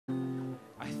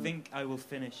think I will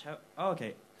finish... Oh,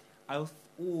 okay.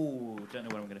 Ooh, don't know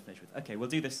what I'm going to finish with. Okay, we'll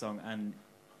do this song, and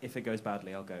if it goes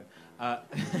badly, I'll go.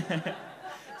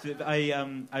 So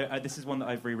this is one that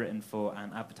I've rewritten for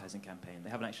an advertising campaign. They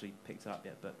haven't actually picked it up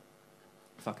yet, but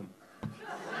fuck them.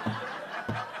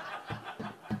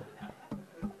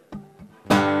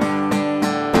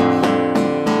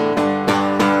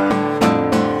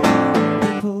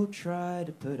 People try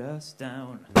to put us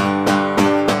down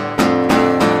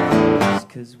just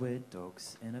 'cause we're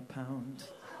dogs in a pound.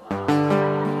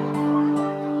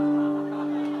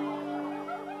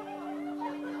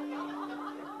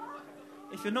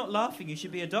 If you're not laughing, you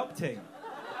should be adopting.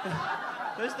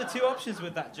 Those are the two options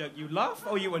with that joke. You laugh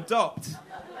or you adopt.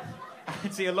 I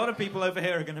see a lot of people over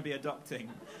here are going to be adopting.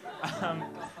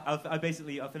 I'll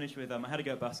finish with, I had to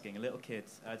go busking. A little kid,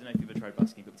 I don't know if you've ever tried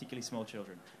busking, but particularly small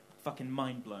children, fucking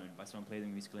mind blown by someone playing a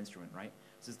musical instrument, right?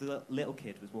 So this little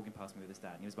kid was walking past me with his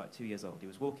dad, and he was about 2 years old. He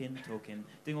was walking, talking,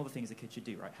 doing all the things a kid should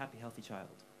do, right? Happy, healthy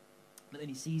child. But then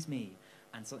he sees me,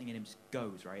 and something in him just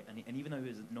goes, right? And even though he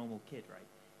was a normal kid, right,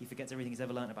 he forgets everything he's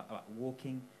ever learned about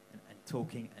walking and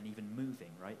talking and even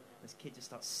moving, right? This kid just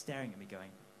starts staring at me going...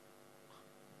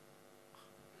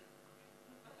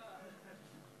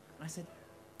 And I said,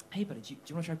 hey, buddy, do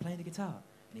you want to try playing the guitar?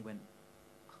 And he went...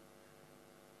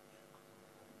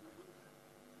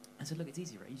 I said, look, it's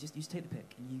easy, right? You just take the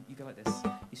pick, and you go like this.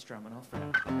 You strum, and I'll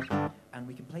fret. And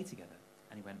we can play together.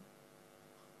 And he went...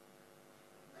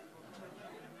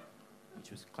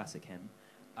 Which was classic him.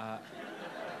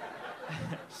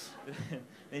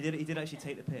 He did actually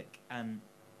take the pick, and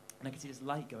I could see this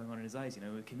light going on in his eyes. You know,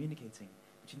 we were communicating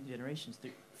between the generations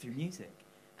through music,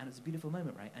 and it was a beautiful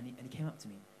moment, right? And he came up to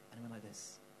me, and he went like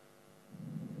this.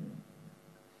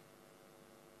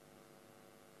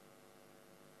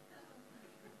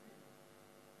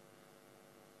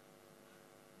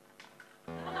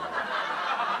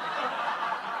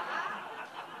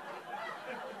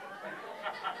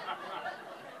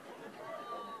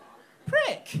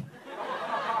 Prick!